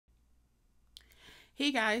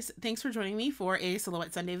Hey guys, thanks for joining me for a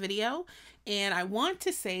Silhouette Sunday video. And I want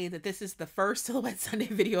to say that this is the first Silhouette Sunday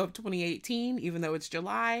video of 2018, even though it's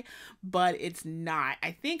July, but it's not.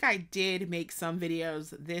 I think I did make some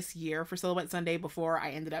videos this year for Silhouette Sunday before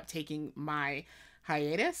I ended up taking my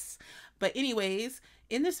hiatus. But anyways,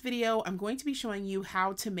 in this video, I'm going to be showing you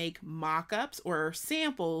how to make mock-ups or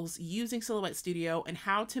samples using Silhouette Studio and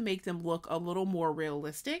how to make them look a little more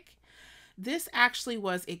realistic. This actually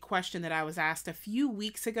was a question that I was asked a few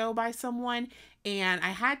weeks ago by someone, and I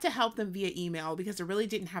had to help them via email because I really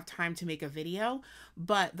didn't have time to make a video.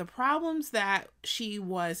 But the problems that she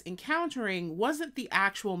was encountering wasn't the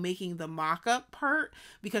actual making the mock-up part,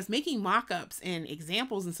 because making mock-ups and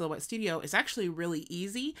examples in Silhouette Studio is actually really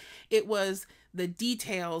easy. It was the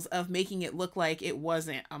details of making it look like it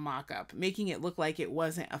wasn't a mock-up, making it look like it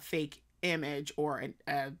wasn't a fake image or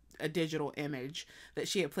a digital image that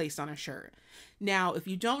she had placed on a shirt. Now, if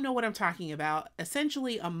you don't know what I'm talking about,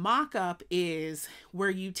 essentially a mock-up is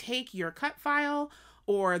where you take your cut file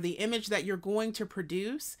or the image that you're going to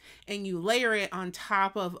produce and you layer it on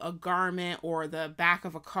top of a garment or the back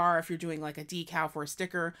of a car. If you're doing like a decal for a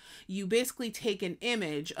sticker, you basically take an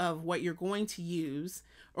image of what you're going to use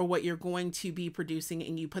or what you're going to be producing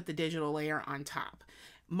and you put the digital layer on top.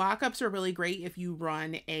 Mock-ups are really great if you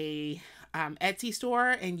run a Etsy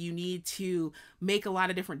store and you need to make a lot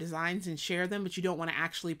of different designs and share them, but you don't want to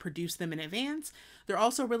actually produce them in advance. They're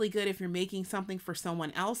also really good if you're making something for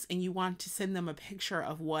someone else and you want to send them a picture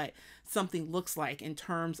of what something looks like in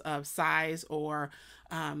terms of size or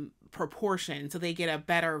proportion, so they get a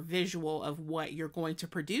better visual of what you're going to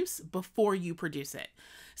produce before you produce it.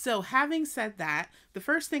 So having said that, the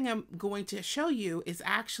first thing I'm going to show you is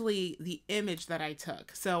actually the image that I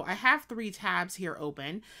took. So I have 3 tabs here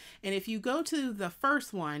open, and if you go to the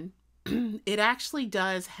first one, it actually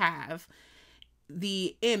does have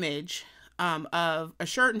the image of a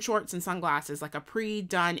shirt and shorts and sunglasses, like a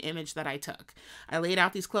pre-done image that I took. I laid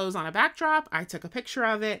out these clothes on a backdrop, I took a picture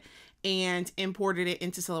of it, and imported it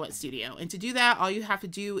into Silhouette Studio. And to do that, all you have to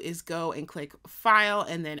do is go and click File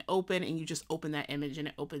and then Open, and you just open that image and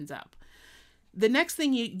it opens up. The next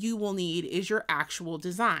thing you will need is your actual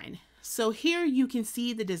design. So here you can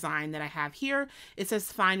see the design that I have here. It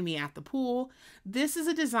says Find Me at the Pool. This is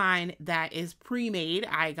a design that is pre-made.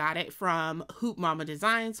 I got it from Hoop Mama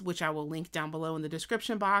Designs, which I will link down below in the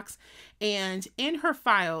description box. And in her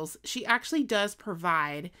files, she actually does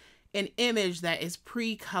provide an image that is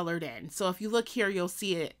pre-colored in. So if you look here, you'll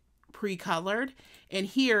see it pre-colored, and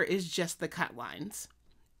here is just the cut lines.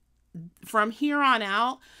 From here on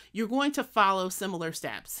out, you're going to follow similar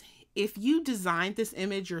steps. If you designed this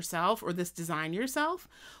image yourself or this design yourself,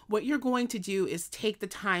 what you're going to do is take the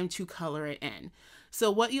time to color it in. So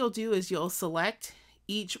what you'll do is you'll select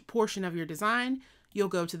each portion of your design, you'll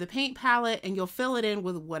go to the paint palette and you'll fill it in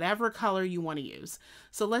with whatever color you want to use.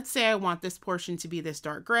 So let's say I want this portion to be this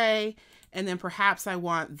dark gray, and then perhaps I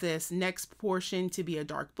want this next portion to be a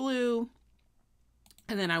dark blue,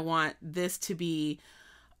 and then I want this to be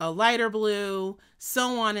a lighter blue,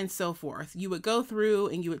 so on and so forth. You would go through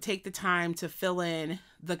and you would take the time to fill in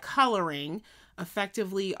the coloring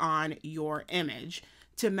effectively on your image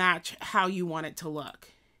to match how you want it to look.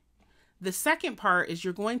 The second part is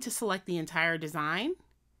you're going to select the entire design.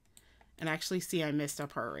 And actually, see, I missed a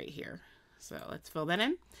part right here. So let's fill that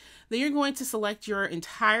in. Then you're going to select your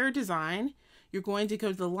entire design. You're going to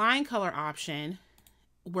go to the line color option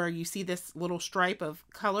where you see this little stripe of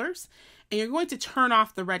colors, and you're going to turn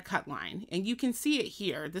off the red cut line. And you can see it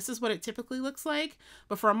here. This is what it typically looks like,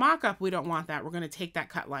 but for a mock-up, we don't want that. We're going to take that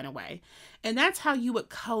cut line away. And that's how you would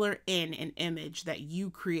color in an image that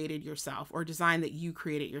you created yourself or design that you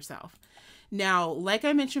created yourself. Now, like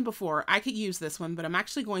I mentioned before, I could use this one, but I'm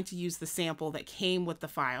actually going to use the sample that came with the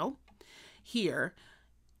file here.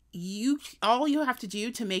 All you have to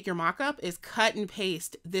do to make your mock-up is cut and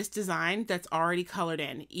paste this design that's already colored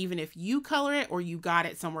in, even if you color it or you got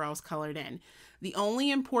it somewhere else colored in. The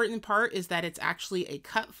only important part is that it's actually a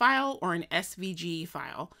cut file or an SVG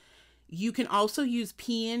file. You can also use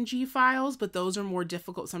PNG files, but those are more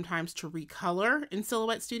difficult sometimes to recolor in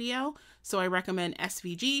Silhouette Studio. So I recommend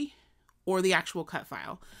SVG or the actual cut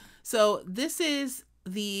file. So this is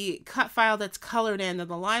the cut file that's colored in and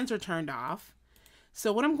the lines are turned off.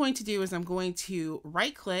 So what I'm going to do is I'm going to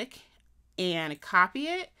right click and copy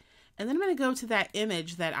it. And then I'm going to go to that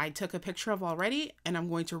image that I took a picture of already. And I'm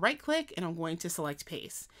going to right click and I'm going to select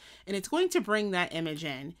paste. And it's going to bring that image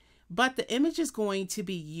in, but the image is going to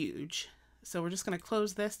be huge. So we're just going to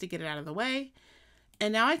close this to get it out of the way.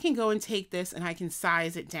 And now I can go and take this and I can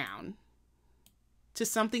size it down to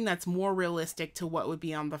something that's more realistic to what would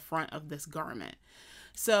be on the front of this garment.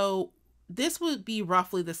 So this would be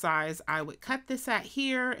roughly the size I would cut this at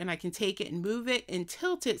here, and I can take it and move it and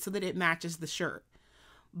tilt it so that it matches the shirt.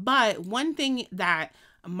 But one thing that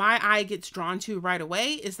my eye gets drawn to right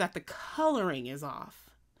away is that the coloring is off.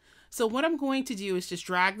 So what I'm going to do is just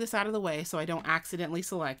drag this out of the way so I don't accidentally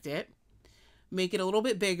select it, make it a little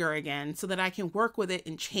bit bigger again so that I can work with it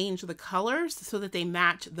and change the colors so that they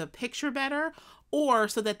match the picture better, or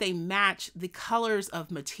so that they match the colors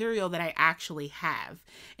of material that I actually have.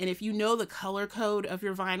 And if you know the color code of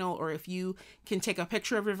your vinyl, or if you can take a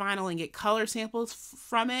picture of your vinyl and get color samples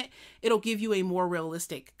from it, it'll give you a more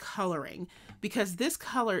realistic coloring, because this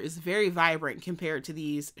color is very vibrant compared to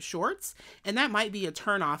these shorts, and that might be a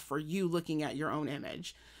turnoff for you looking at your own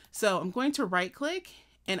image. So I'm going to right click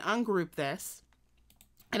and ungroup this,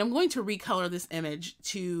 and I'm going to recolor this image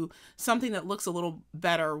to something that looks a little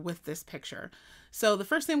better with this picture. So the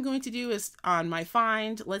first thing I'm going to do is on my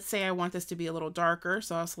find, let's say I want this to be a little darker,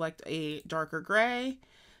 so I'll select a darker gray.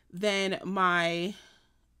 Then my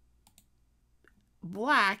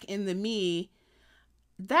black in the me,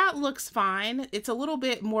 that looks fine. It's a little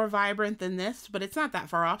bit more vibrant than this, but it's not that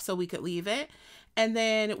far off, so we could leave it. And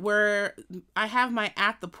then where I have my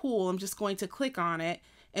at the pool, I'm just going to click on it.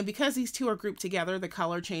 And because these two are grouped together, the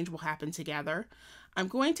color change will happen together. I'm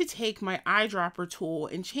going to take my eyedropper tool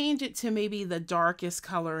and change it to maybe the darkest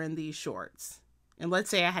color in these shorts. And let's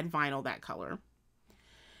say I had vinyl that color.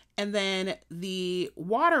 And then the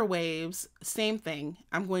water waves, same thing.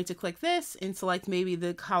 I'm going to click this and select maybe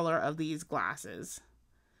the color of these glasses.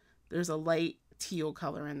 There's a light teal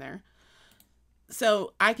color in there.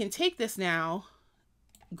 So I can take this now,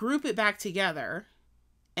 group it back together,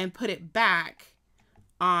 and put it back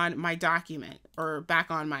on my document, or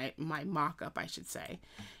back on my mock-up, I should say.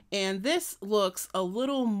 And this looks a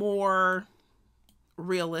little more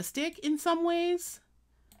realistic in some ways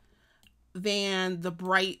than the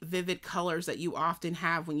bright, vivid colors that you often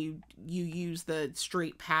have when you use the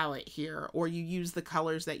straight palette here, or you use the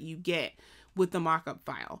colors that you get with the mock-up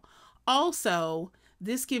file. Also,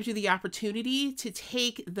 this gives you the opportunity to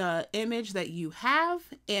take the image that you have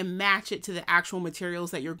and match it to the actual materials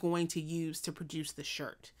that you're going to use to produce the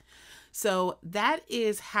shirt. So that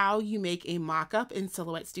is how you make a mock-up in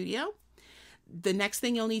Silhouette Studio. The next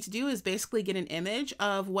thing you'll need to do is basically get an image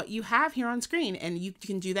of what you have here on screen. And you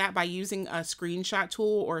can do that by using a screenshot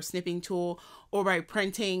tool or a snipping tool, or by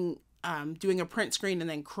printing, doing a print screen and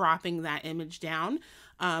then cropping that image down.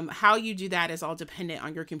 How you do that is all dependent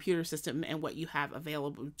on your computer system and what you have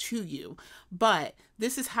available to you. But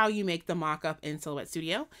this is how you make the mock-up in Silhouette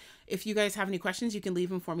Studio. If you guys have any questions, you can leave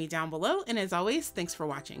them for me down below. And as always, thanks for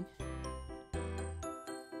watching.